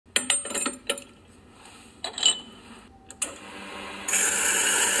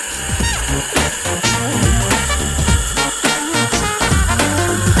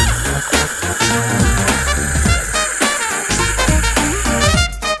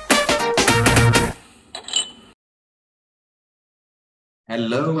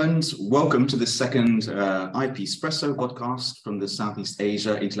Hello and welcome to the second IP Espresso podcast from the Southeast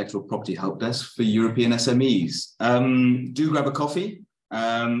Asia Intellectual Property Helpdesk for European SMEs. Do grab a coffee,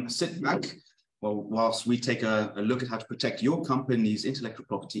 sit back whilst we take a look at how to protect your company's intellectual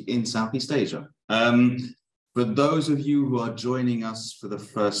property in Southeast Asia. For those of you who are joining us for the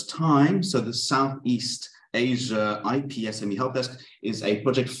first time, so the Southeast Asia IP SME Helpdesk is a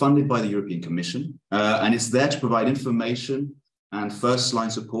project funded by the European Commission, and it's there to provide information and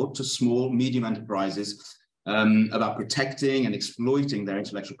first-line support to small, medium enterprises about protecting and exploiting their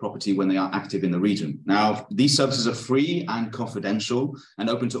intellectual property when they are active in the region. Now, these services are free and confidential and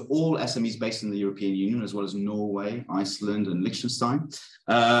open to all SMEs based in the European Union, as well as Norway, Iceland, and Liechtenstein.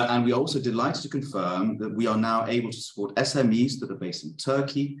 And we are also delighted to confirm that we are now able to support SMEs that are based in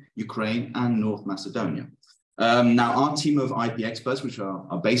Turkey, Ukraine, and North Macedonia. Now, our team of IP experts, which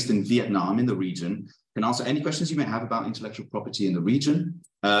are based in Vietnam in the region, can answer any questions you may have about intellectual property in the region.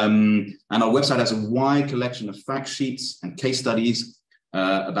 And our website has a wide collection of fact sheets and case studies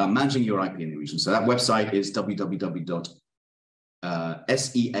about managing your IP in the region. So that website is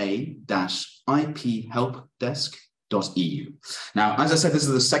www.sea-iphelpdesk.eu. Now, as I said, this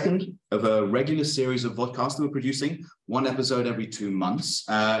is the second of a regular series of vodcasts that we're producing, one episode every 2 months,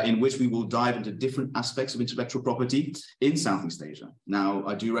 in which we will dive into different aspects of intellectual property in Southeast Asia. Now,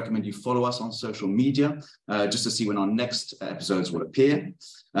 I do recommend you follow us on social media just to see when our next episodes will appear.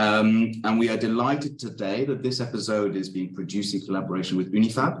 And we are delighted today that this episode is being produced in collaboration with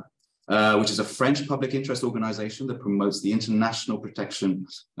UNIFAB, which is a French public interest organization that promotes the international protection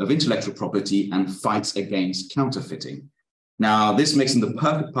of intellectual property and fights against counterfeiting. Now, this makes them the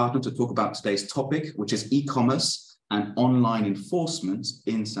perfect partner to talk about today's topic, which is e-commerce and online enforcement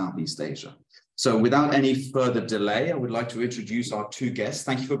in Southeast Asia. So without any further delay, I would like to introduce our two guests.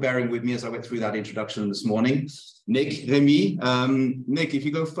 Thank you for bearing with me as I went through that introduction this morning. Nick, Remy. Nick, if you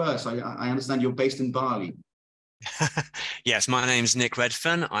go first, I understand you're based in Bali. Yes, my name's Nick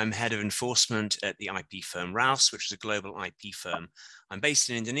Redfern. I'm head of enforcement at the IP firm Rouse, which is a global IP firm. I'm based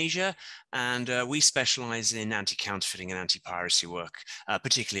in Indonesia, and we specialize in anti-counterfeiting and anti-piracy work,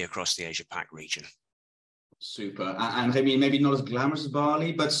 particularly across the Asia-Pac region. Super. And I mean, maybe not as glamorous as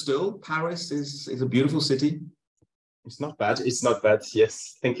Bali, but still, Paris is a beautiful city. It's not bad. It's not bad.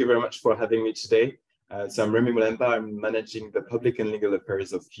 Yes. Thank you very much for having me today. So I'm Remy Mulemba. I'm managing the public and legal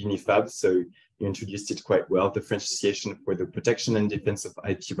affairs of UNIFAB. So you introduced it quite well, the French Association for the Protection and Defense of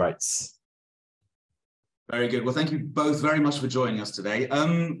IP Rights. Very good. Well, thank you both very much for joining us today.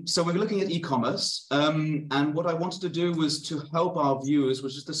 So we're looking at e-commerce. And what I wanted to do was to help our viewers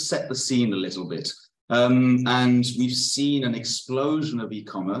was just to set the scene a little bit. And we've seen an explosion of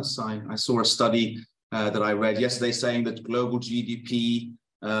e-commerce. I saw a study that I read yesterday saying that global GDP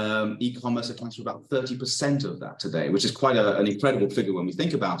e-commerce accounts for about 30% of that today, which is quite an incredible figure when we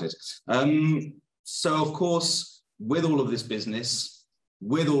think about it. So, of course, with all of this business,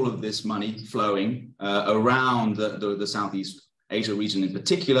 with all of this money flowing around the Southeast Asia region in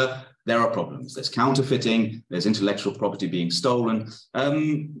particular, there are problems. There's counterfeiting, there's intellectual property being stolen.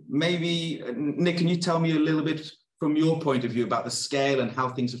 Maybe, Nick, can you tell me a little bit from your point of view about the scale and how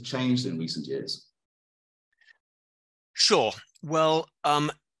things have changed in recent years? Sure. Well,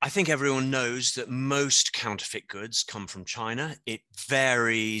 I think everyone knows that most counterfeit goods come from China. It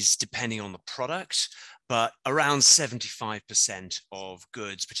varies depending on the product, but around 75% of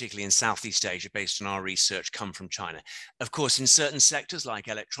goods, particularly in Southeast Asia, based on our research, come from China. Of course, in certain sectors like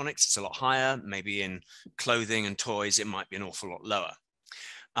electronics, it's a lot higher. Maybe in clothing and toys, it might be an awful lot lower.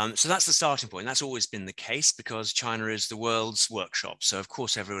 So that's the starting point. That's always been the case because China is the world's workshop. So of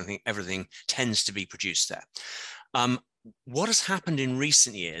course, everything tends to be produced there. What has happened in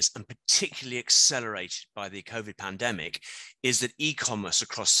recent years, and particularly accelerated by the COVID pandemic, is that e-commerce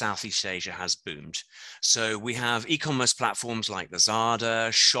across Southeast Asia has boomed. So we have e-commerce platforms like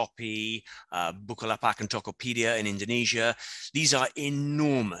Lazada, Shopee, Bukalapak and Tokopedia in Indonesia. These are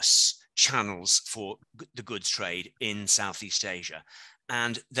enormous channels for the goods trade in Southeast Asia.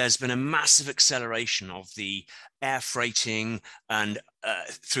 And there's been a massive acceleration of the air freighting and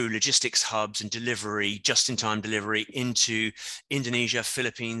through logistics hubs and delivery, just-in-time delivery into Indonesia,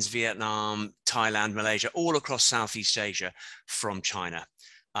 Philippines, Vietnam, Thailand, Malaysia, all across Southeast Asia from China.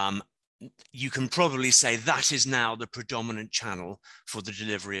 You can probably say that is now the predominant channel for the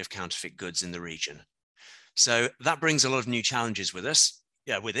delivery of counterfeit goods in the region. So that brings a lot of new challenges with us.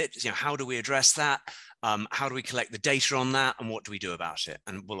 With it, how do we address that? How do we collect the data on that, and what do we do about it?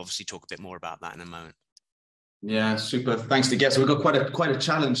 And we'll obviously talk a bit more about that in a moment. Yeah, super. Thanks to guests. We've got quite a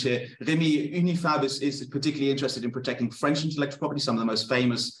challenge here. Remy, UNIFAB is particularly interested in protecting French intellectual property, some of the most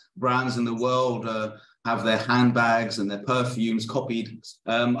famous brands in the world, have their handbags and their perfumes copied.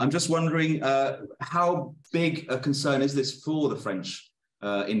 I'm just wondering, how big a concern is this for the French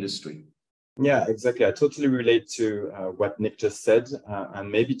industry? Yeah, exactly. I totally relate to what Nick just said.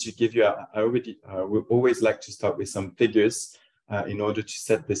 And maybe to give you, we always like to start with some figures in order to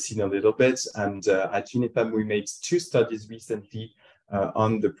set the scene a little bit. And at UNIFAB, we made 2 studies recently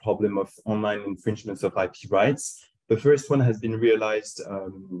on the problem of online infringements of IP rights. The first one has been realized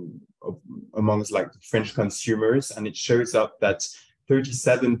amongst like French consumers, and it shows up that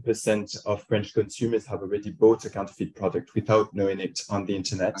 37% of French consumers have already bought a counterfeit product without knowing it on the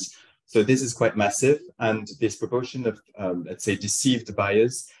internet. So this is quite massive, and this proportion of, let's say, deceived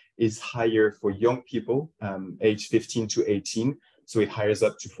buyers is higher for young people, age 15 to 18. So it hires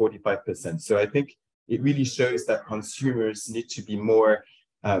up to 45%. So I think it really shows that consumers need to be more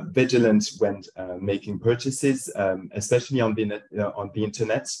vigilant when making purchases, especially on the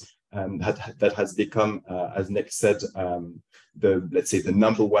internet. That has become, as Nick said, let's say the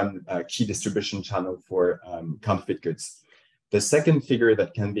 #1 key distribution channel for counterfeit goods. The second figure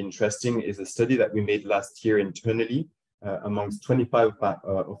that can be interesting is a study that we made last year internally amongst 25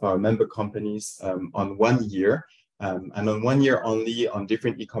 of our member companies on 1 year. And on 1 year only on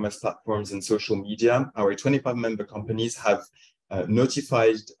different e-commerce platforms and social media, our 25 member companies have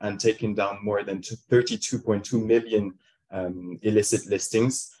notified and taken down more than 32.2 million illicit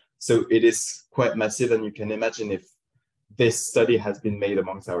listings. So it is quite massive, and you can imagine if this study has been made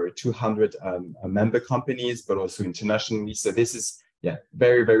amongst our 200 member companies, but also internationally. So this is, yeah,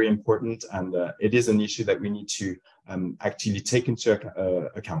 very, very important. And it is an issue that we need to actually take into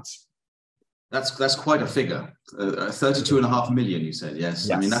account. That's quite a figure. 32.5 million, you said, yes.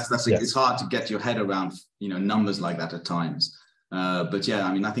 Yes. I mean, that's yes. It's hard to get your head around, numbers like that at times. But yeah,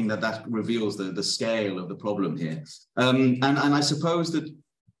 I mean, I think that reveals the scale of the problem here. And I suppose that,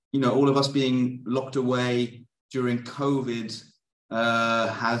 all of us being locked away during COVID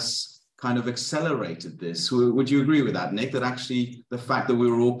has kind of accelerated this. Would you agree with that, Nick? That actually the fact that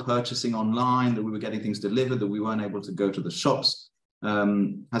we were all purchasing online, that we were getting things delivered, that we weren't able to go to the shops,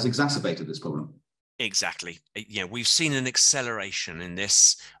 has exacerbated this problem? Exactly. Yeah, we've seen an acceleration in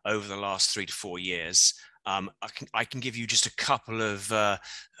this over the last 3 to 4 years. I can give you just a couple of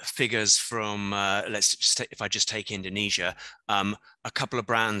figures from, if I just take Indonesia, a couple of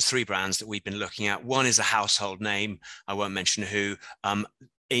brands, 3 brands that we've been looking at. One is a household name, I won't mention who.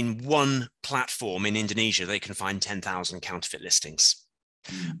 In one platform in Indonesia, they can find 10,000 counterfeit listings.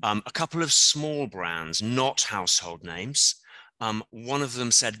 A couple of small brands, not household names. One of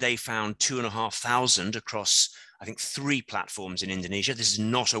them said they found 2,500 across, I think, 3 platforms in Indonesia. This is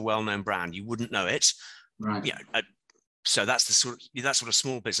not a well-known brand. You wouldn't know it. Right. Yeah. So that's what a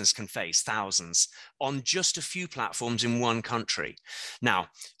small business can face, thousands on just a few platforms in one country. Now,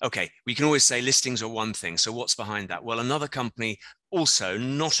 okay, we can always say listings are one thing. So what's behind that? Well, another company, also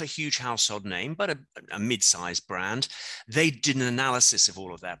not a huge household name, but a mid-sized brand, they did an analysis of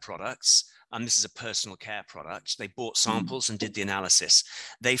all of their products. And this is a personal care product. They bought samples and did the analysis.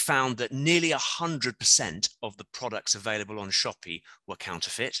 They found that nearly 100% of the products available on Shopee were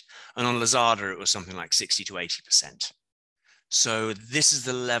counterfeit. And on Lazada, it was something like 60 to 80%. So this is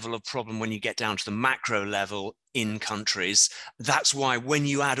the level of problem when you get down to the macro level in countries. That's why when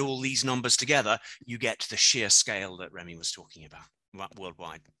you add all these numbers together, you get to the sheer scale that Remy was talking about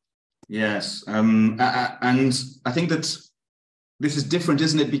worldwide. Yes. And I think that this is different,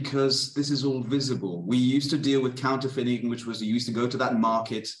 isn't it? Because this is all visible. We used to deal with counterfeiting, which was you used to go to that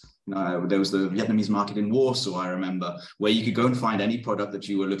market. There was the Vietnamese market in Warsaw, I remember, where you could go and find any product that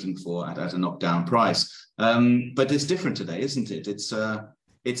you were looking for at a knockdown price. But it's different today, isn't it?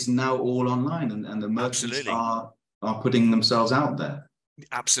 It's now all online, and the merchants are putting themselves out there.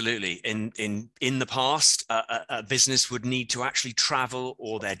 Absolutely. In the past, a business would need to actually travel,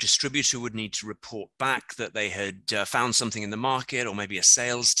 or their distributor would need to report back that they had found something in the market, or maybe a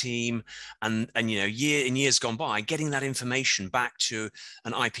sales team. And in years gone by, getting that information back to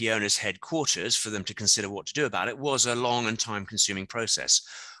an IP owner's headquarters for them to consider what to do about it was a long and time-consuming process.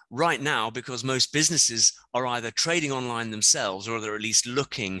 Right now, because most businesses are either trading online themselves, or they're at least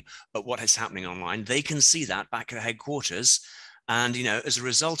looking at what is happening online, they can see that back at headquarters. And, as a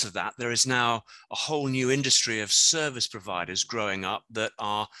result of that, there is now a whole new industry of service providers growing up that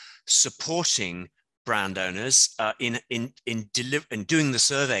are supporting brand owners in doing the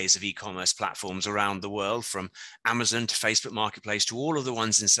surveys of e-commerce platforms around the world, from Amazon to Facebook Marketplace to all of the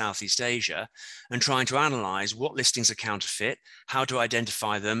ones in Southeast Asia, and trying to analyze what listings are counterfeit, how to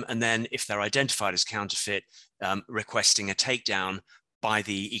identify them, and then if they're identified as counterfeit, requesting a takedown by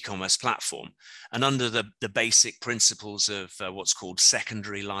the e-commerce platform. And under the basic principles of what's called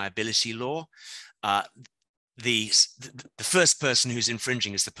secondary liability law, the first person who's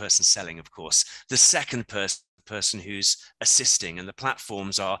infringing is the person selling, of course. The second person who's assisting, and the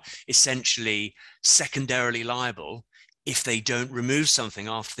platforms are essentially secondarily liable if they don't remove something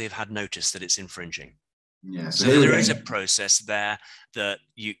after they've had notice that it's infringing. Yeah, so there is a process there that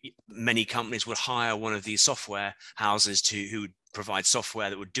many companies would hire one of these software houses who would provide software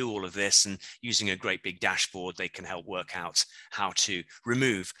that would do all of this, and using a great big dashboard, they can help work out how to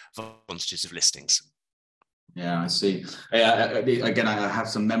remove quantities of listings. Yeah, I see. Again, I have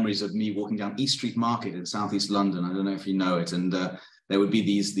some memories of me walking down East Street Market in Southeast London. I don't know if you know it. And there would be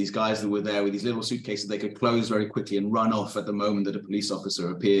these guys that were there with these little suitcases they could close very quickly and run off at the moment that a police officer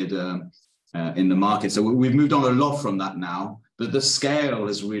appeared in the market. So we've moved on a lot from that now, but the scale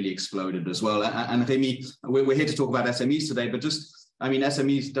has really exploded as well. And Remy, we're here to talk about SMEs today, but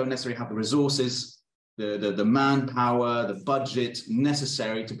SMEs don't necessarily have the resources, the manpower, the budget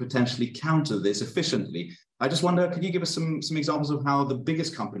necessary to potentially counter this efficiently. I just wonder, could you give us some examples of how the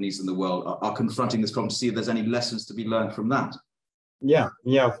biggest companies in the world are confronting this problem, to see if there's any lessons to be learned from that? Yeah,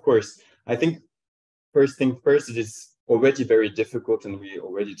 of course. I think first thing first, it is already very difficult, and we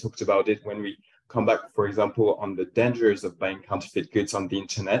already talked about it when we come back, for example, on the dangers of buying counterfeit goods on the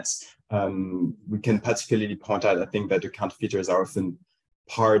internet. We can particularly point out, I think, that the counterfeiters are often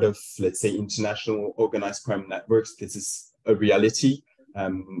part of, let's say, international organized crime networks. This is a reality.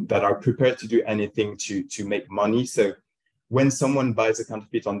 That are prepared to do anything to make money. So when someone buys a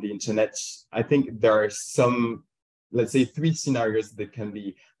counterfeit on the internet, I think there are some, let's say, three scenarios that can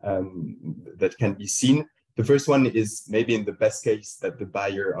be seen. The first one is maybe in the best case that the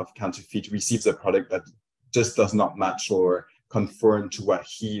buyer of counterfeit receives a product that just does not match or conform to what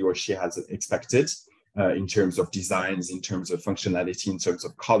he or she has expected in terms of designs, in terms of functionality, in terms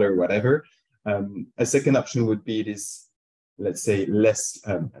of color, whatever. A second option would be, it is, let's say, less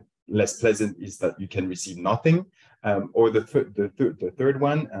pleasant, is that you can receive nothing. Or the third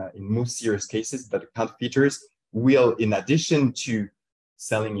one, in most serious cases, that counterfeiters will, in addition to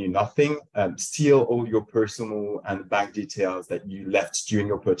selling you nothing, steal all your personal and bank details that you left during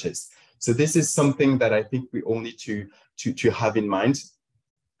your purchase. So this is something that I think we all need to have in mind.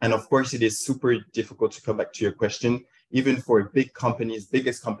 And of course, it is super difficult to come back to your question, even for big companies,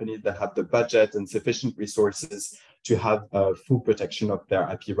 biggest companies that have the budget and sufficient resources to have full protection of their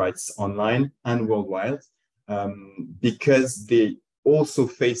IP rights online and worldwide, because they also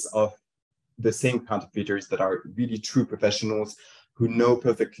face off the same counterfeiters that are really true professionals who know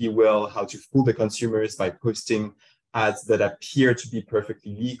perfectly well how to fool the consumers by posting ads that appear to be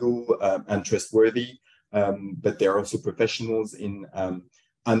perfectly legal and trustworthy, but they're also professionals in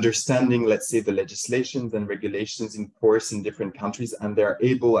understanding, let's say, the legislations and regulations in force in different countries, and they're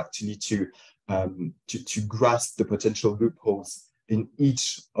able actually to grasp the potential loopholes in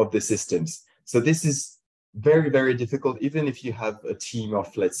each of the systems. So this is very, very difficult, even if you have a team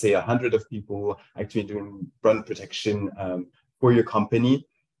of, let's say, 100 of people actually doing brand protection for your company.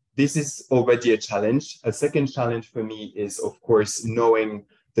 This is already a challenge. A second challenge for me is, of course, knowing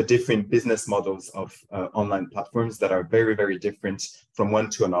the different business models of online platforms that are very, very different from one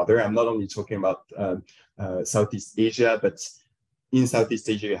to another. I'm not only talking about Southeast Asia, but in Southeast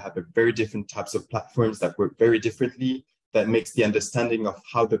Asia, you have very different types of platforms that work very differently. That makes the understanding of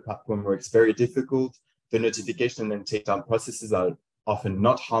how the platform works very difficult. The notification and takedown processes are often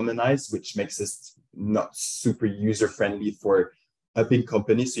not harmonized, which makes it not super user-friendly for a big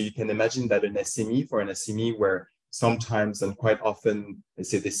company. So you can imagine that an SME where sometimes and quite often,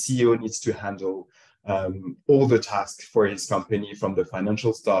 let's say, the CEO needs to handle all the tasks for his company, from the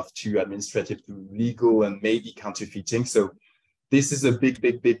financial stuff to administrative to legal and maybe counterfeiting. So this is a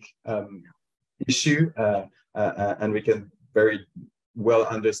big issue, and we can very well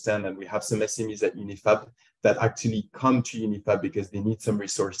understand, and we have some SMEs at UNIFAB that actually come to UNIFAB because they need some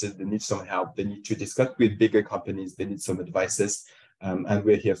resources, they need some help, they need to discuss with bigger companies, they need some advices, and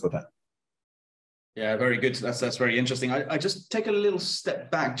we're here for that. Yeah, very good. That's very interesting. I just take a little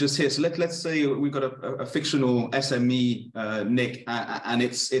step back just here. So let's say we've got a fictional SME, Nick, and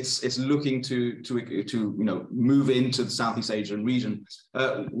it's looking to move into the Southeast Asian region.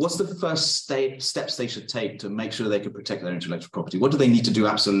 What's the first steps they should take to make sure they can protect their intellectual property? What do they need to do?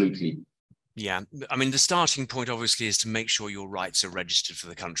 Absolutely. Yeah, I mean, the starting point obviously is to make sure your rights are registered for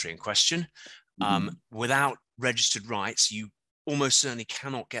the country in question. Without registered rights, you almost certainly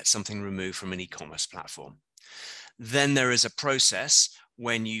cannot get something removed from an e-commerce platform. Then there is a process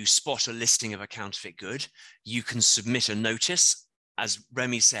when you spot a listing of a counterfeit good, you can submit a notice. As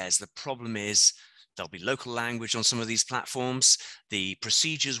Remy says, the problem is There'll be local language on some of these platforms. The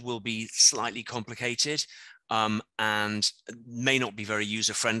procedures will be slightly complicated and may not be very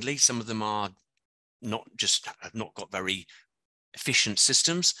user-friendly. Some of them are have not got very efficient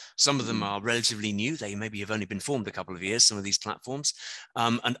systems. Some of them are relatively new. They maybe have only been formed a couple of years, some of these platforms,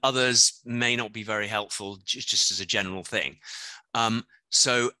 and others may not be very helpful just as a general thing.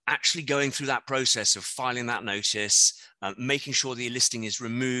 So actually going through that process of filing that notice, making sure the listing is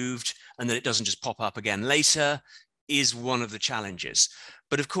removed and that it doesn't just pop up again later is one of the challenges.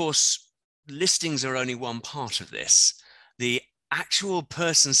 But of course, listings are only one part of this. The actual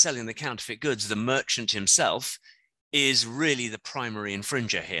person selling the counterfeit goods, the merchant himself, is really the primary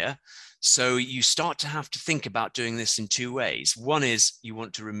infringer here. So you start to have to think about doing this in two ways. One is you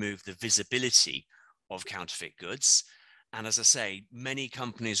want to remove the visibility of counterfeit goods. And as I say, many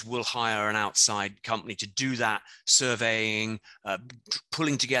companies will hire an outside company to do that surveying,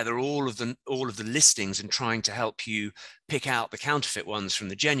 pulling together all of the listings and trying to help you pick out the counterfeit ones from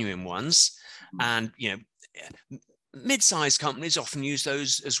the genuine ones. And mid-sized companies often use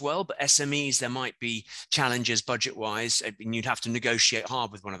those as well, but SMEs, there might be challenges budget-wise, and you'd have to negotiate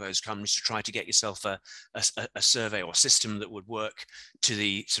hard with one of those companies to try to get yourself a survey or system that would work to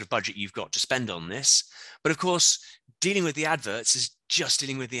the sort of budget you've got to spend on this. But of course, dealing with the adverts is just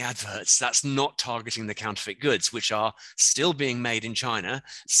dealing with the adverts. That's not targeting the counterfeit goods, which are still being made in China,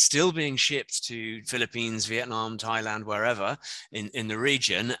 still being shipped to Philippines, Vietnam, Thailand, wherever in the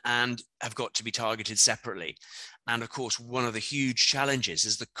region, and have got to be targeted separately. And of course, one of the huge challenges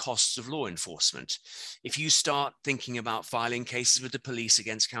is the costs of law enforcement. If you start thinking about filing cases with the police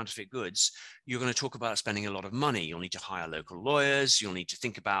against counterfeit goods, you're going to talk about spending a lot of money. You'll need to hire local lawyers. You'll need to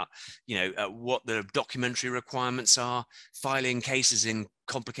think about, what the documentary requirements are. Filing cases in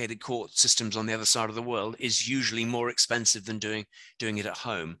complicated court systems on the other side of the world is usually more expensive than doing it at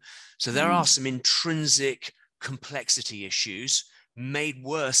home. So there are some intrinsic complexity issues made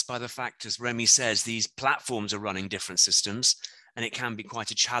worse by the fact, as Remy says, these platforms are running different systems, and it can be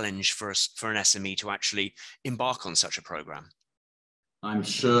quite a challenge for an SME to actually embark on such a program. I'm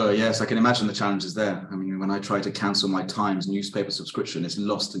sure, yes, I can imagine the challenges there. I mean, when I try to cancel my Times newspaper subscription, it's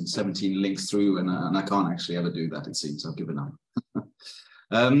lost in 17 links through, and I can't actually ever do that, it seems. I've given up.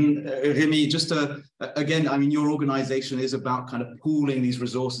 Remy, just again, I mean, your organization is about kind of pooling these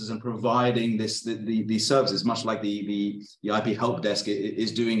resources and providing these services, much like the IP Helpdesk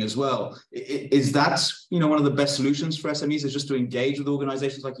is doing as well. Is that, one of the best solutions for SMEs, is just to engage with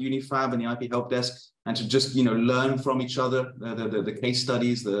organizations like UNIFAB and the IP Helpdesk and to just, learn from each other, the case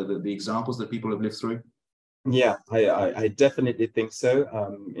studies, the examples that people have lived through? Yeah, I definitely think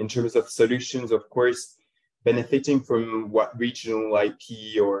so. In terms of solutions, of course, benefiting from what regional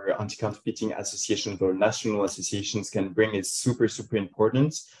IP or anti-counterfeiting associations or national associations can bring is super, super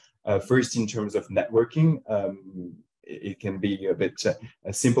important. First, in terms of networking, it can be a bit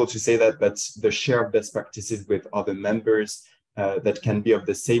simple to say that, but the share of best practices with other members that can be of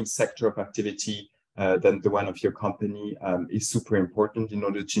the same sector of activity than the one of your company is super important in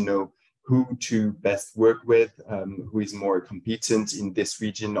order to know who to best work with, who is more competent in this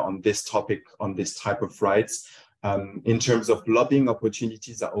region on this topic, on this type of rights. In terms of lobbying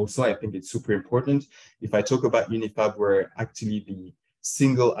opportunities also, I think it's super important. If I talk about UNIFAB, we're actually the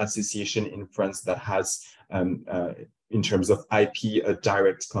single association in France that has, in terms of IP, a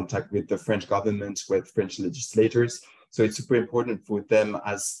direct contact with the French government, with French legislators. So it's super important for them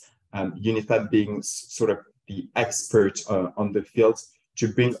as UNIFAB being sort of the expert on the field, to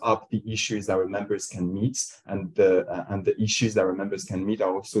bring up the issues our members can meet, and the issues our members can meet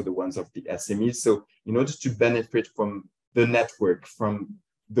are also the ones of the SMEs. So in order to benefit from the network, from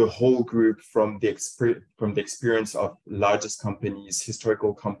the whole group, from the experience of largest companies,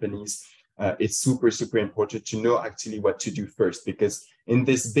 historical companies, it's super, super important to know actually what to do first, because in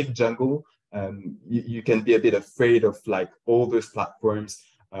this big jungle, you can be a bit afraid of like all those platforms.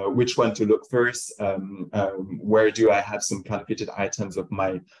 Which one to look first? Where do I have some counterfeited items of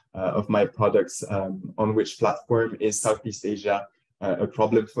my products? On which platform? Is Southeast Asia a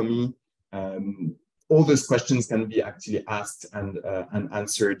problem for me? All those questions can be actually asked and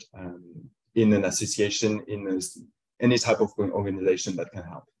answered in an association, in any type of organization that can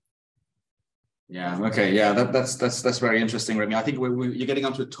help. Yeah. Okay. Yeah. That's very interesting, Remy. I think you're getting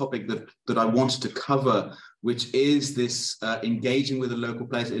onto a topic that I wanted to cover, which is this engaging with the local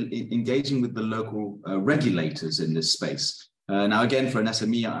players, engaging with the local regulators in this space. Now, again, for an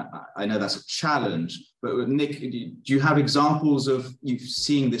SME, I know that's a challenge. But Nick, do you have examples of you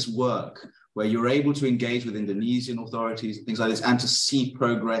seeing this work where you're able to engage with Indonesian authorities and things like this, and to see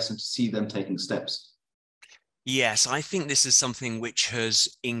progress and to see them taking steps? Yes, I think this is something which has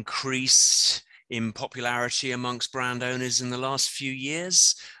increased in popularity amongst brand owners in the last few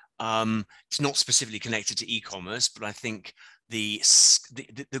years. It's not specifically connected to e-commerce, but I think the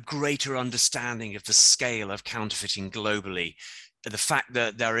greater understanding of the scale of counterfeiting globally, the fact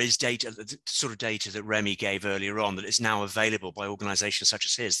that there is data, the sort of data that Remy gave earlier on, that is now available by organizations such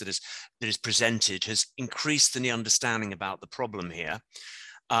as his, that is presented, has increased the understanding about the problem here.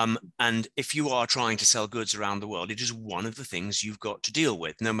 And if you are trying to sell goods around the world, it is one of the things you've got to deal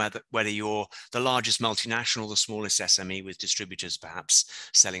with, no matter whether you're the largest multinational, the smallest SME with distributors perhaps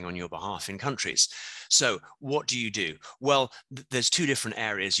selling on your behalf in countries. So what do you do? Well, there's two different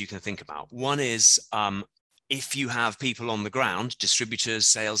areas you can think about. One is if you have people on the ground, distributors,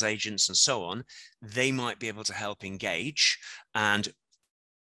 sales agents, and so on, they might be able to help engage. And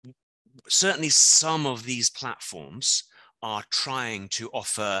certainly some of these platforms are trying to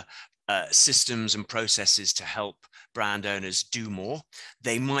offer systems and processes to help brand owners do more.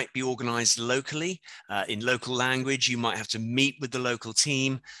 They might be organized locally in local language. You might have to meet with the local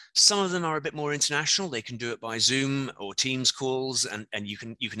team. Some of them are a bit more international. They can do it by Zoom or Teams calls, and you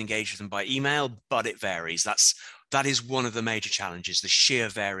can engage with them by email, but it varies. That is one of the major challenges, the sheer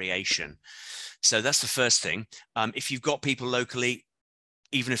variation. So that's the first thing. If you've got people locally,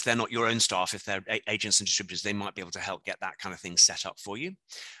 even if they're not your own staff, if they're agents and distributors, they might be able to help get that kind of thing set up for you.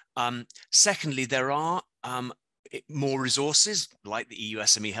 Secondly, there are more resources like the EU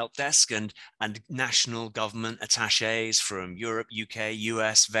SME Helpdesk and national government attaches from Europe, UK,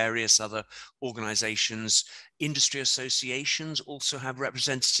 US, various other organizations. Industry associations also have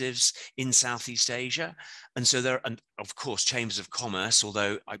representatives in Southeast Asia. And so there are, and of course, chambers of commerce,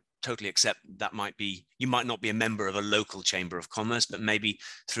 although I totally accept that you might not be a member of a local chamber of commerce, but maybe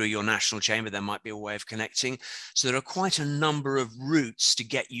through your national chamber, there might be a way of connecting. So there are quite a number of routes to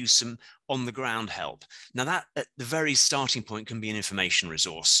get you some on the ground help. Now that at the very starting point can be an information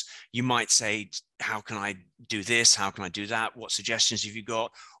resource. You might say, how can I do this? How can I do that? What suggestions have you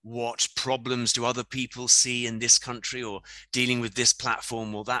got? What problems do other people see in this country or dealing with this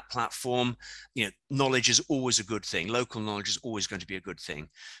platform or that platform? You know, knowledge is always a good thing. Local knowledge is always going to be a good thing.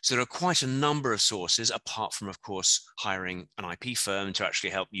 So there are quite a number of sources, apart from, of course, hiring an IP firm to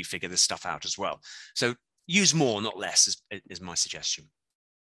actually help you figure this stuff out as well. So use more, not less, is my suggestion.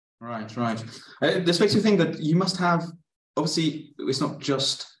 Right. This makes me think that you must have, obviously, it's not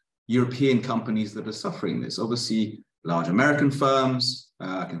just European companies that are suffering this. Obviously, large American firms,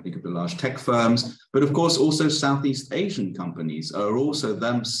 I can think of the large tech firms, but of course also Southeast Asian companies are also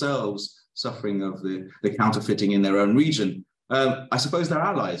themselves suffering of the counterfeiting in their own region. I suppose they're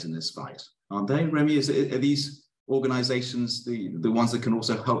allies in this fight, aren't they? Remy, are these organizations the ones that can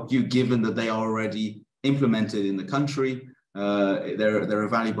also help you, given that they are already implemented in the country? They're a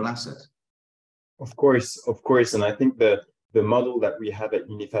valuable asset. Of course, and I think the model that we have at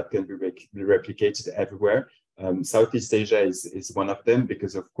UNIFAB can be replicated everywhere. Southeast Asia is one of them,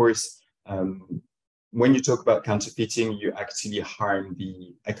 because of course, when you talk about counterfeiting, you actually harm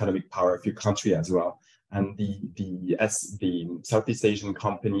the economic power of your country as well. And the Southeast Asian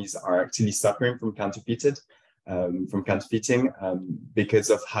companies are actually suffering from counterfeiting because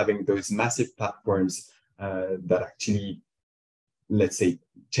of having those massive platforms that actually, let's say,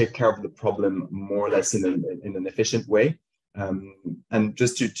 take care of the problem more or less in an efficient way. And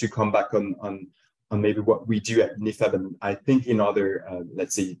just to come back on maybe what we do at UNIFAB, and I think in other,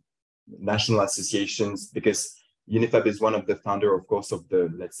 let's say, national associations, because UNIFAB is one of the founder, of course, of the,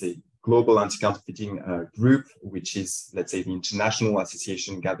 let's say, Global Anti-Counterfeiting Group, which is, let's say, the international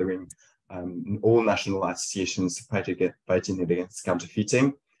association gathering all national associations fighting against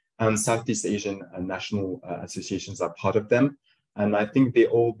counterfeiting. And Southeast Asian national associations are part of them. And I think they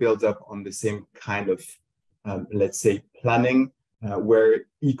all build up on the same kind of, let's say, planning, where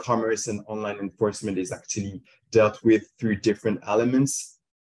e-commerce and online enforcement is actually dealt with through different elements,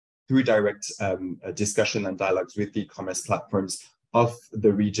 through direct discussion and dialogues with the e-commerce platforms of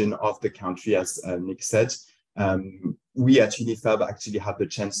the region, of the country, as Nick said. We at UNIFAB actually have the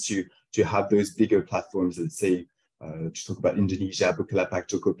chance to have those bigger platforms, let's say, to talk about Indonesia, Bukalapak,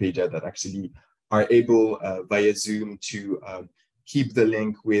 Tokopedia, that actually are able via Zoom to keep the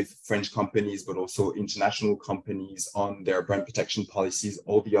link with French companies, but also international companies on their brand protection policies,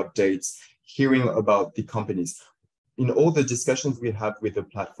 all the updates, hearing about the companies. In all the discussions we have with the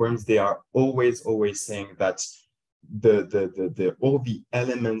platforms, they are always saying that all the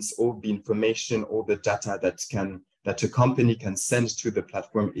elements, all the information, all the data that a company can send to the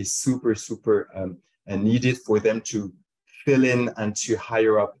platform is super needed for them to fill in and to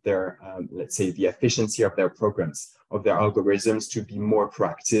higher up their, let's say, the efficiency of their programs, of their algorithms, to be more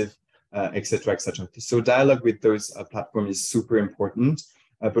proactive, etc. So dialogue with those platforms is super important.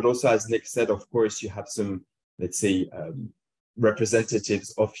 But also, as Nick said, of course, you have some, let's say,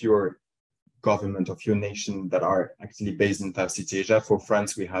 representatives of your government, of your nation that are actually based in Southeast Asia. For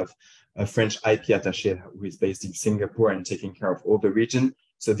France, we have a French IP attaché who is based in Singapore and taking care of all the region.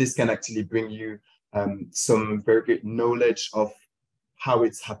 So this can actually bring you some very good knowledge of how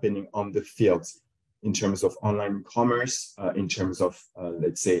it's happening on the field in terms of online commerce, in terms of,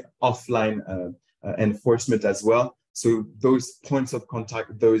 let's say, offline enforcement as well. So those points of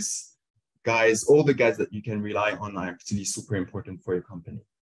contact, those guys, all the guys that you can rely on are actually super important for your company.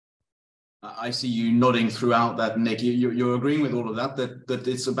 I see you nodding throughout that, Nick. You're agreeing with all of that, that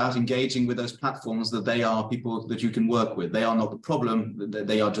it's about engaging with those platforms, that they are people that you can work with. They are not the problem.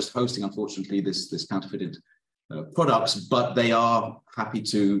 They are just hosting, unfortunately, this counterfeited products, but they are happy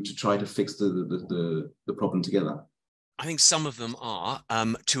to try to fix the problem together. I think some of them are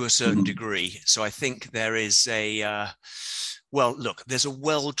to a certain degree. So I think there is a, well, look, there's a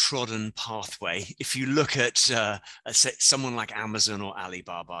well-trodden pathway. If you look at say, someone like Amazon or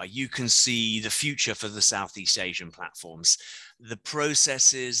Alibaba, you can see the future for the Southeast Asian platforms. The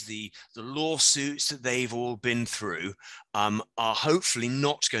processes, the lawsuits that they've all been through are hopefully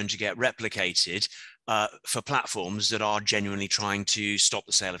not going to get replicated for platforms that are genuinely trying to stop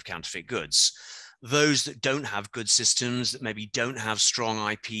the sale of counterfeit goods. Those that don't have good systems, that maybe don't have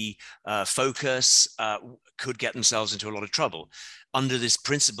strong IP focus, could get themselves into a lot of trouble. Under these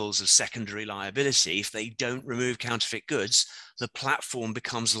principles of secondary liability, if they don't remove counterfeit goods, the platform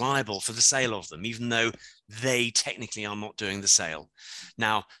becomes liable for the sale of them, even though they technically are not doing the sale.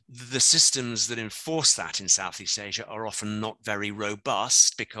 Now, the systems that enforce that in Southeast Asia are often not very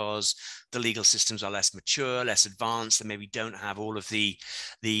robust because the legal systems are less mature, less advanced. They maybe don't have all of the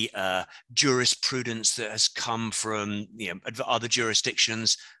jurisprudence that has come from other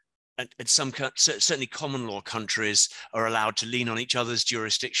jurisdictions. And some certainly common law countries are allowed to lean on each other's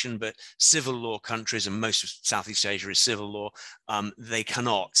jurisdiction, but civil law countries, and most of Southeast Asia is civil law, they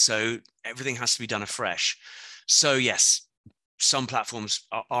cannot. So everything has to be done afresh. So yes, some platforms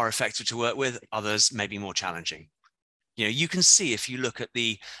are effective to work with, others may be more challenging. You can see if you look at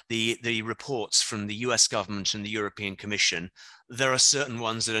the reports from the US government and the European Commission, there are certain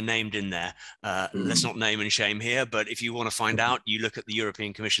ones that are named in there. Let's not name and shame here, but if you want to find out, you look at the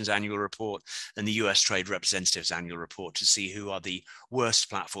European Commission's annual report and the US Trade Representative's annual report to see who are the worst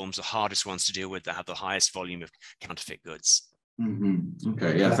platforms, the hardest ones to deal with, that have the highest volume of counterfeit goods.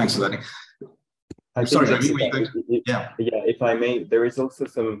 Okay, yeah, thanks for that. I'm sorry, if I may, there is also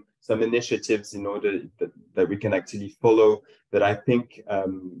some initiatives in order that we can actually follow that I think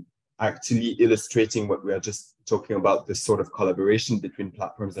actually illustrating what we are just talking about, this sort of collaboration between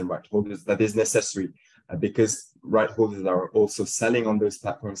platforms and right holders that is necessary because right holders are also selling on those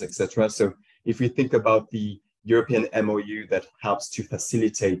platforms, etc. So if we think about the European MOU that helps to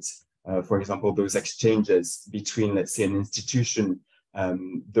facilitate, for example, those exchanges between, let's say, an institution,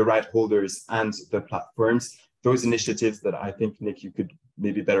 the right holders and the platforms, those initiatives that I think, Nick, you could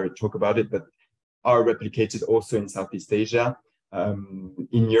maybe better talk about it, but are replicated also in Southeast Asia,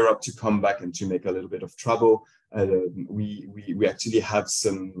 in Europe to come back and to make a little bit of trouble. We actually have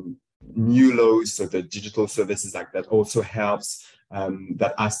some new laws, so the Digital Services Act that also helps,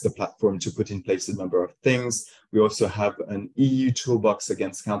 that asks the platform to put in place a number of things. We also have an EU toolbox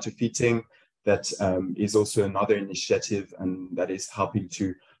against counterfeiting that is also another initiative, and that is helping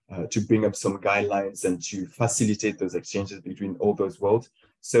to bring up some guidelines and to facilitate those exchanges between all those worlds.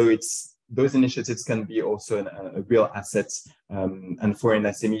 So those initiatives can be also a real asset, and for an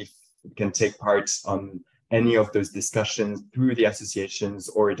SME can take part on any of those discussions through the associations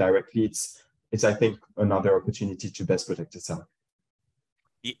or directly. It's I think another opportunity to best protect itself.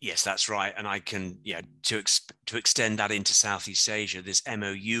 Yes, that's right. And I can, to extend that into Southeast Asia, this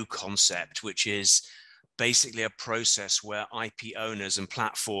MOU concept, which is basically a process where IP owners and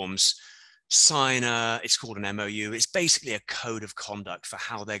platforms sign it's called an MOU. It's basically a code of conduct for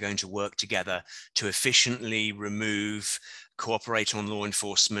how they're going to work together to efficiently remove, cooperate on law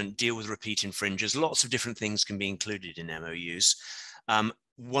enforcement, deal with repeat infringers. Lots of different things can be included in MOUs.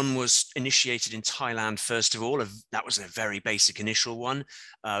 One was initiated in Thailand, first of all. That was a very basic initial one.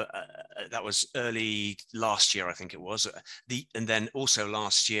 That was early last year, I think it was. And then also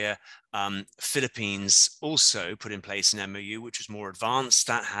last year, Philippines also put in place an MOU, which was more advanced.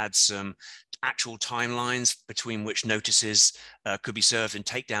 That had some actual timelines between which notices could be served and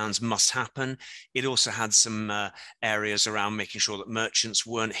takedowns must happen. It also had some areas around making sure that merchants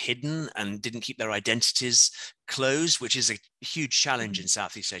weren't hidden and didn't keep their identities closed, which is a huge challenge in Southeast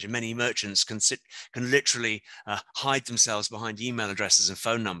Southeast Asia. Many merchants can literally hide themselves behind email addresses and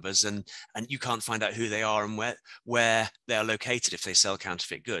phone numbers, and you can't find out who they are and where they are located if they sell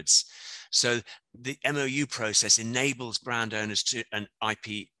counterfeit goods. So the MOU process enables brand owners to and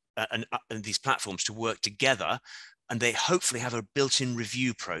IP and these platforms to work together, and they hopefully have a built-in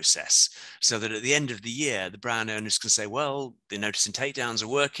review process so that at the end of the year, the brand owners can say, well, the notice and takedowns are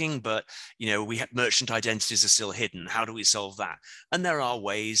working, but we have merchant identities are still hidden. How do we solve that? And there are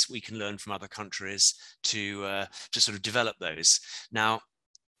ways we can learn from other countries to sort of develop those. Now,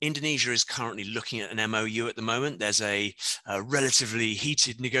 Indonesia is currently looking at an MOU at the moment. There's a relatively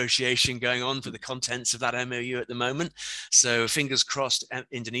heated negotiation going on for the contents of that MOU at the moment. So fingers crossed,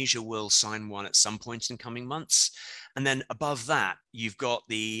 Indonesia will sign one at some point in coming months. And then above that, you've got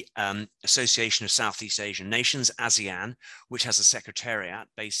the Association of Southeast Asian Nations, ASEAN, which has a secretariat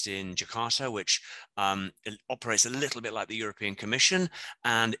based in Jakarta, which operates a little bit like the European Commission.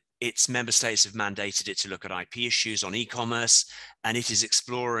 And its member states have mandated it to look at IP issues on e-commerce, and it is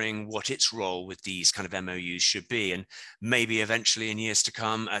exploring what its role with these kind of MOUs should be. And maybe eventually in years to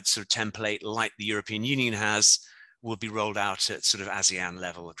come, a sort of template like the European Union has will be rolled out at sort of ASEAN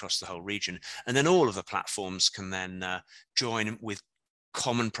level across the whole region. And then all of the platforms can then join with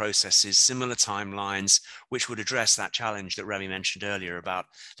common processes, similar timelines, which would address that challenge that Remy mentioned earlier about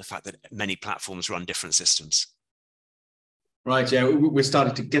the fact that many platforms run different systems. Right, yeah, we're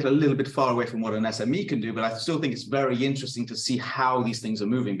starting to get a little bit far away from what an SME can do, but I still think it's very interesting to see how these things are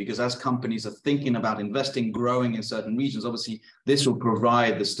moving, because as companies are thinking about investing, growing in certain regions, obviously this will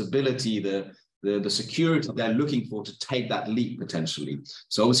provide the stability, the security they're looking for to take that leap potentially.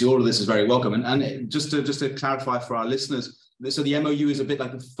 So obviously all of this is very welcome. And just to clarify for our listeners, so the MOU is a bit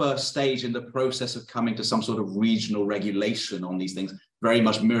like the first stage in the process of coming to some sort of regional regulation on these things, very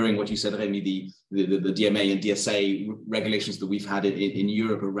much mirroring what you said, Remy, the DMA and DSA regulations that we've had in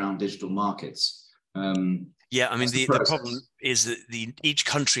Europe around digital markets. Yeah, I mean, the problem is that each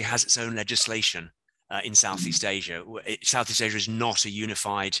country has its own legislation in Southeast Asia. Southeast Asia is not a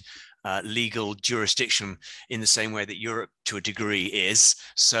unified legal jurisdiction in the same way that Europe to a degree is.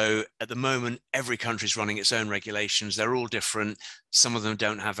 So at the moment, every country is running its own regulations. They're all different. Some of them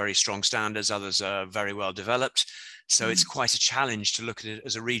don't have very strong standards. Others are very well developed. So it's quite a challenge to look at it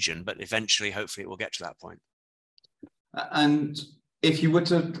as a region, but eventually, hopefully it will get to that point. And if you were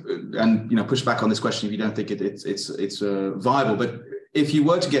to, push back on this question, if you don't think it's viable, but if you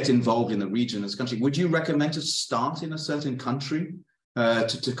were to get involved in the region as a country, would you recommend to start in a certain country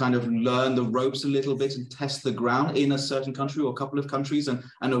to kind of learn the ropes a little bit and test the ground in a certain country or a couple of countries and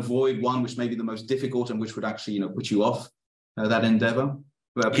avoid one which may be the most difficult and which would actually, put you off that endeavor?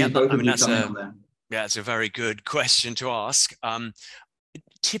 It's a very good question to ask.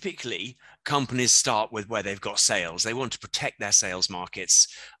 Typically, companies start with where they've got sales. They want to protect their sales markets.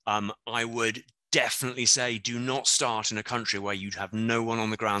 I would definitely say do not start in a country where you'd have no one on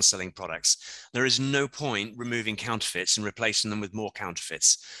the ground selling products. There is no point removing counterfeits and replacing them with more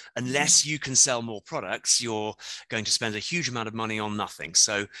counterfeits. Unless you can sell more products, you're going to spend a huge amount of money on nothing.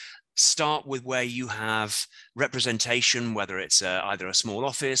 So start with where you have representation, whether it's either a small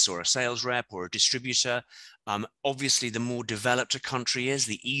office or a sales rep or a distributor. Obviously, the more developed a country is,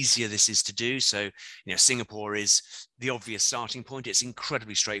 the easier this is to do. So, Singapore is the obvious starting point. It's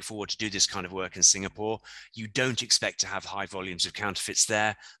incredibly straightforward to do this kind of work in Singapore. You don't expect to have high volumes of counterfeits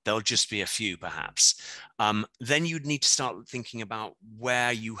there. There'll just be a few, perhaps. Then you'd need to start thinking about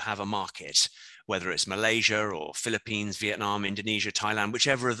where you have a market, whether it's Malaysia or Philippines, Vietnam, Indonesia, Thailand,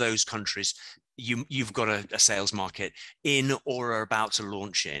 whichever of those countries you've got a sales market in or are about to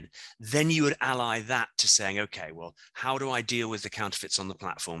launch in. Then you would ally that to saying, okay, well, how do I deal with the counterfeits on the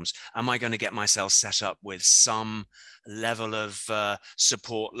platforms? Am I going to get myself set up with some level of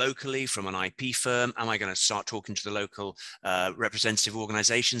support locally from an IP firm? Am I going to start talking to the local representative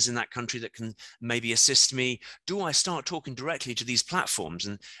organizations in that country that can maybe assist me? Do I start talking directly to these platforms?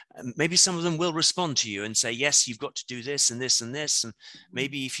 And maybe some of them will respond to you and say, yes, you've got to do this and this and this. And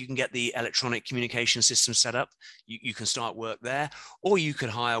maybe if you can get the electronic communication system set up, you can start work there. Or you could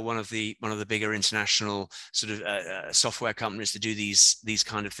hire one of the bigger international sort of software companies to do these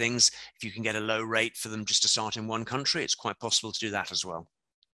kind of things. If you can get a low rate for them just to start in one country, it's quite possible to do that as well.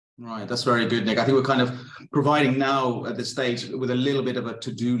 Right, that's very good, Nick. I think we're kind of providing now at this stage with a little bit of a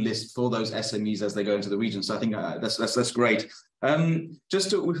to-do list for those SMEs as they go into the region. So I think that's great.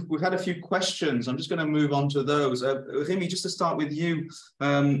 We've had a few questions. I'm just going to move on to those. Remy, just to start with you,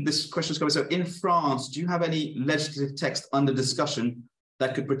 this question is coming. So in France, do you have any legislative text under discussion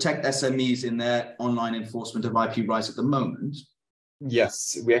that could protect SMEs in their online enforcement of IP rights at the moment?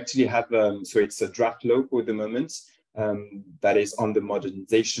 Yes, we actually have, so it's a draft law for the moment. that is on the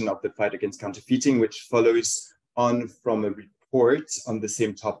modernization of the fight against counterfeiting, which follows on from a report on the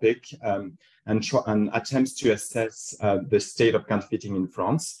same topic and attempts to assess the state of counterfeiting in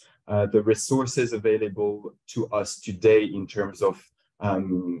France, the resources available to us today in terms of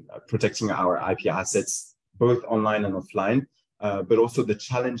protecting our IP assets, both online and offline, but also the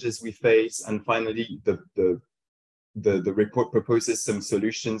challenges we face. And finally, the report proposes some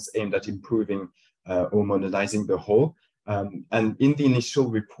solutions aimed at improving or modernizing the whole. And in the initial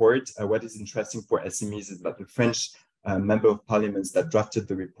report, what is interesting for SMEs is that the French member of parliament that drafted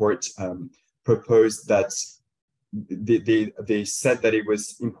the report proposed that they said that it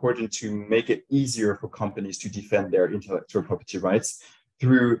was important to make it easier for companies to defend their intellectual property rights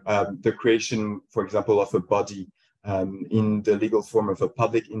through the creation, for example, of a body in the legal form of a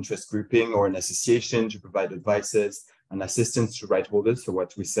public interest grouping or an association to provide advices and assistance to right holders. So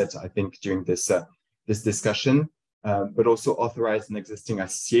what we said, I think, during this discussion, but also authorize an existing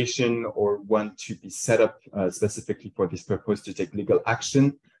association or one to be set up specifically for this purpose to take legal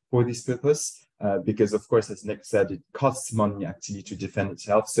action for this purpose. Because of course, as Nick said, it costs money actually to defend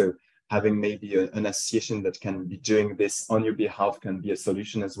itself. So having maybe an association that can be doing this on your behalf can be a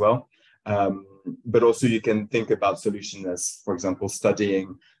solution as well. But also you can think about solutions as, for example,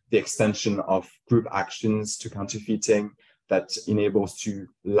 studying the extension of group actions to counterfeiting that enables to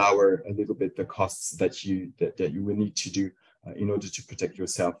lower a little bit the costs that you will need to do in order to protect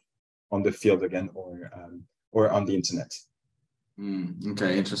yourself on the field again or on the internet.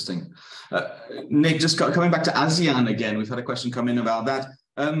 Okay, interesting. Nick, just coming back to ASEAN again, we've had a question come in about that.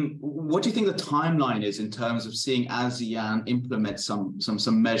 What do you think the timeline is in terms of seeing ASEAN implement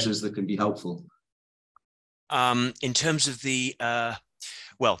some measures that can be helpful? In terms of the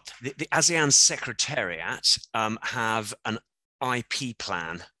ASEAN Secretariat have an IP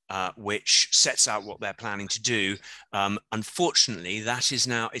plan which sets out what they're planning to do. Unfortunately, that is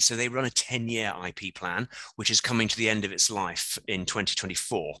now, so they run a 10-year IP plan, which is coming to the end of its life in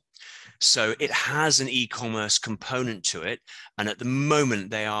 2024. So it has an e-commerce component to it. And at the moment,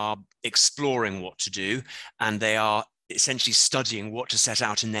 they are exploring what to do, and they are essentially studying what to set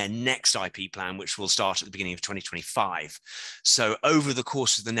out in their next IP plan, which will start at the beginning of 2025. So over the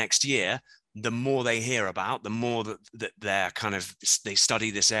course of the next year, the more they hear about, the more that they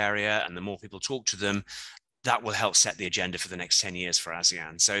study this area, and the more people talk to them, that will help set the agenda for the next 10 years for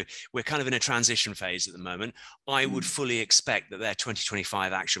ASEAN. So we're kind of in a transition phase at the moment. I would fully expect that their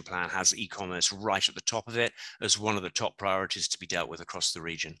 2025 action plan has e-commerce right at the top of it as one of the top priorities to be dealt with across the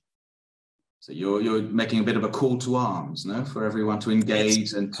region. So you're making a bit of a call to arms, no, for everyone to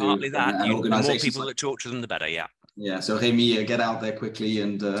engage and to partly that. The more people that talk to them, the better. Yeah. Yeah. So Rémi, get out there quickly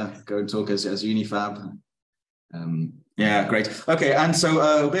and go and talk as UNIFAB. Yeah, great. Okay, and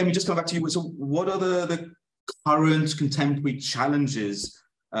so Rémi, just come back to you. So what are the current contemporary challenges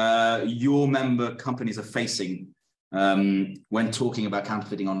your member companies are facing when talking about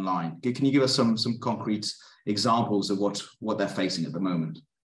counterfeiting online? Can you give us some concrete examples of what they're facing at the moment?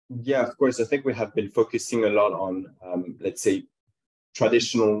 Yeah, of course. I think we have been focusing a lot on, let's say,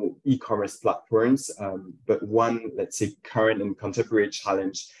 traditional e-commerce platforms. But one, let's say, current and contemporary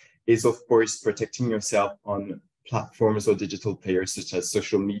challenge is, of course, protecting yourself on platforms or digital players such as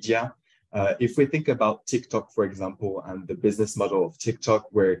social media. If we think about TikTok, for example, and the business model of TikTok,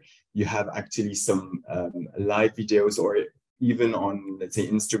 where you have actually some live videos, or even on, let's say,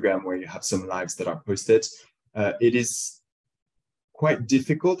 Instagram, where you have some lives that are posted, it is quite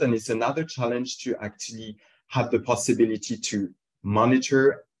difficult. And it's another challenge to actually have the possibility to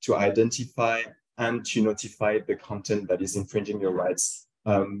monitor, to identify, and to notify the content that is infringing your rights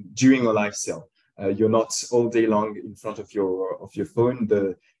during a live sale. You're not all day long in front of your phone.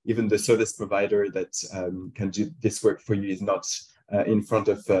 Even the service provider that can do this work for you is not in front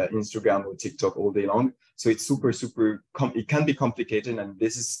of Instagram or TikTok all day long. So it's it can be complicated, and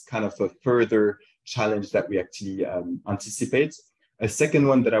this is kind of a further challenge that we actually anticipate. A second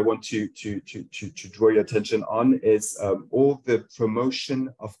one that I want to draw your attention on is all the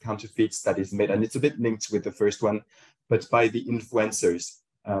promotion of counterfeits that is made, and it's a bit linked with the first one, but by the influencers.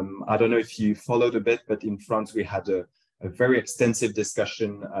 I don't know if you followed a bit, but in France we had a very extensive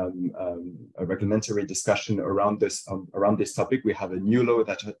discussion, a regulatory discussion around this topic. We have a new law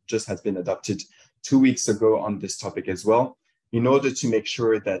that just has been adopted 2 weeks ago on this topic as well, in order to make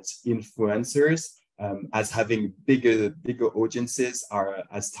sure that influencers, as having bigger audiences, are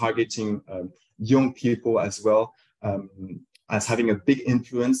as targeting young people as well, as having a big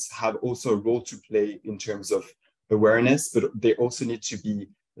influence, have also a role to play in terms of awareness, but they also need to be,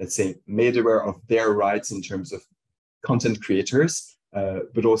 let's say, made aware of their rights in terms of content creators,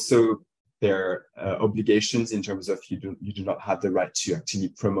 but also their obligations in terms of you do not have the right to actually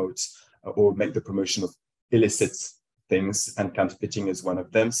promote or make the promotion of illicit things, and counterfeiting is one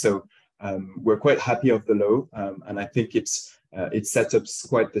of them. So we're quite happy of the law, and I think it sets up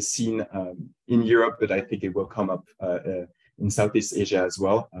quite the scene in Europe, but I think it will come up in Southeast Asia as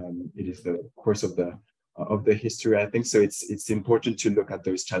well. It is the course of the history, I think. So it's important to look at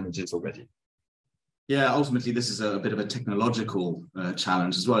those challenges already. Yeah, ultimately, this is a bit of a technological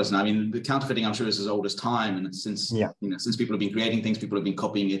challenge as well, isn't it? I mean, the counterfeiting, I'm sure, is as old as time, and since since people have been creating things, people have been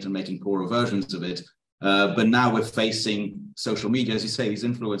copying it and making poorer versions of it. But now we're facing social media, as you say. These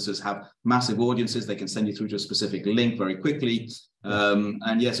influencers have massive audiences; they can send you through to a specific link very quickly.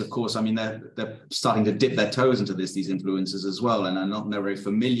 And yes, of course, I mean, they're starting to dip their toes into these influencers as well, and are not very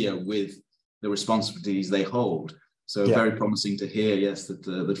familiar with the responsibilities they hold. So very promising to hear, yes,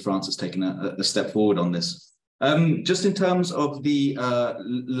 that France has taken a step forward on this. Just in terms of the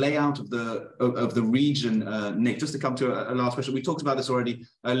layout of the region, Nick, just to come to a last question, we talked about this already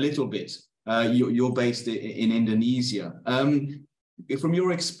a little bit. You're based in Indonesia. From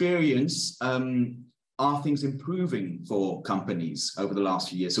your experience, are things improving for companies over the last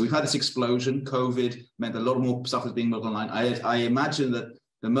few years? So we've had this explosion. COVID meant a lot more stuff was being moved online. I imagine that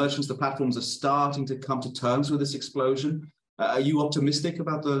the merchants, the platforms are starting to come to terms with this explosion. Are you optimistic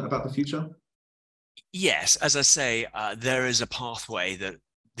about the future? Yes, as I say, there is a pathway that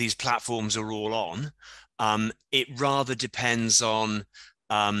these platforms are all on. It rather depends on,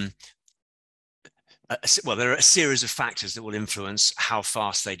 well, there are a series of factors that will influence how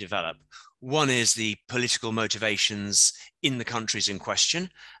fast they develop. One is the political motivations in the countries in question,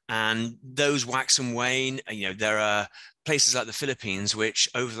 and those wax and wane. You know, there are places like the Philippines, which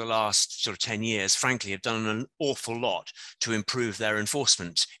over the last sort of 10 years, frankly, have done an awful lot to improve their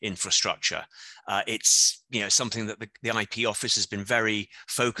enforcement infrastructure. It's, you know, something that the IP office has been very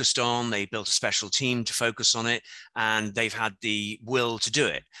focused on. They built a special team to focus on it, and they've had the will to do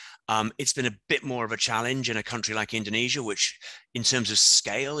it. It's been a bit more of a challenge in a country like Indonesia, which in terms of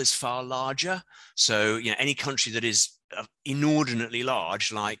scale is far larger. So, you know, any country that is inordinately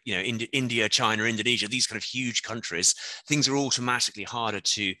large, like, you know, India, China, Indonesia, these kind of huge countries, things are automatically harder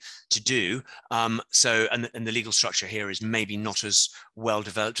to do. So, and the legal structure here is maybe not as well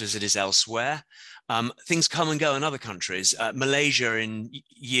developed as it is elsewhere. Things come and go in other countries. Malaysia in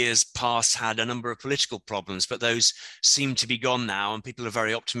years past had a number of political problems, but those seem to be gone now, and people are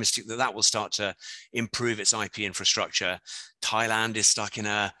very optimistic that that will start to improve its IP infrastructure. Thailand is stuck in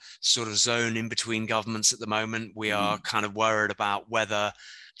a sort of zone in between governments at the moment. We are kind of worried about whether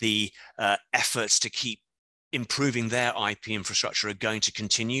the efforts to keep improving their IP infrastructure are going to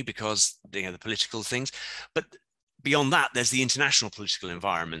continue because, you know, the political things. But beyond that, there's the international political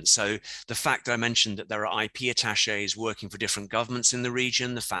environment. So the fact that I mentioned that there are IP attaches working for different governments in the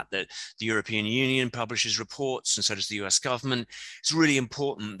region, the fact that the European Union publishes reports, and so does the US government, it's really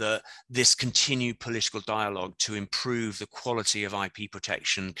important that this continued political dialogue to improve the quality of IP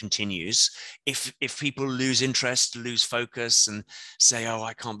protection continues. If people lose interest, lose focus, and say, oh,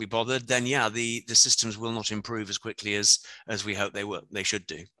 I can't be bothered, then yeah, the systems will not improve as quickly as we hope they should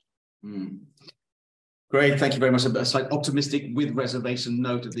do. Great, thank you very much. A slight optimistic with reservation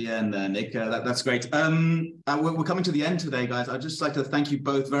note at the end there, Nick. That's great. We're coming to the end today, guys. I'd just like to thank you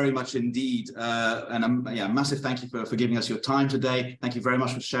both very much indeed. And yeah, massive thank you for giving us your time today. Thank you very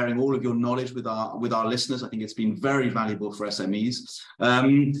much for sharing all of your knowledge with our listeners. I think it's been very valuable for SMEs.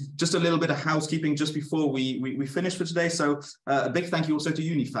 Just a little bit of housekeeping just before we finish for today. So a big thank you also to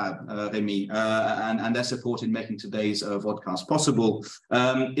UNIFAB, Remy, and their support in making today's vodcast possible.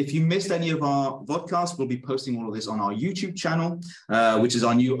 If you missed any of our vodcasts, we'll be posting all of this on our YouTube channel, which is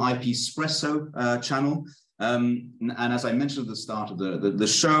our new IP Espresso channel. And as I mentioned at the start of the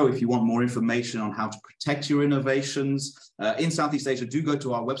show, if you want more information on how to protect your innovations in Southeast Asia, do go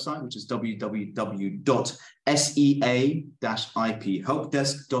to our website, which is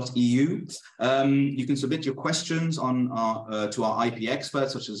www.sea-ip-helpdesk.eu. You can submit your questions to our IP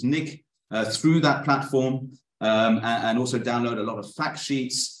experts, such as Nick, through that platform. And also download a lot of fact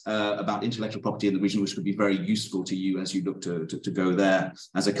sheets about intellectual property in the region, which would be very useful to you as you look to go there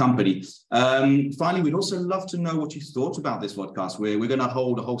as a company. Finally, we'd also love to know what you thought about this podcast. We're going to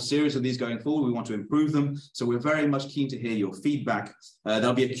hold a whole series of these going forward. We want to improve them. So we're very much keen to hear your feedback.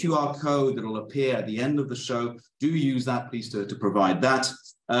 There'll be a QR code that will appear at the end of the show. Do use that, please, to provide that.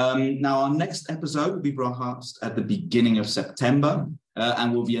 Now, our next episode will be broadcast at the beginning of September.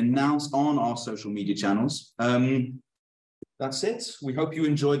 And will be announced on our social media channels. That's it. We hope you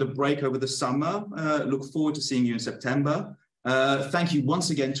enjoy the break over the summer. Look forward to seeing you in September. Thank you once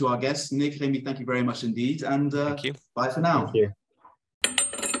again to our guests. Nick, Remy, thank you very much indeed. And thank you. Bye for now. Thank you.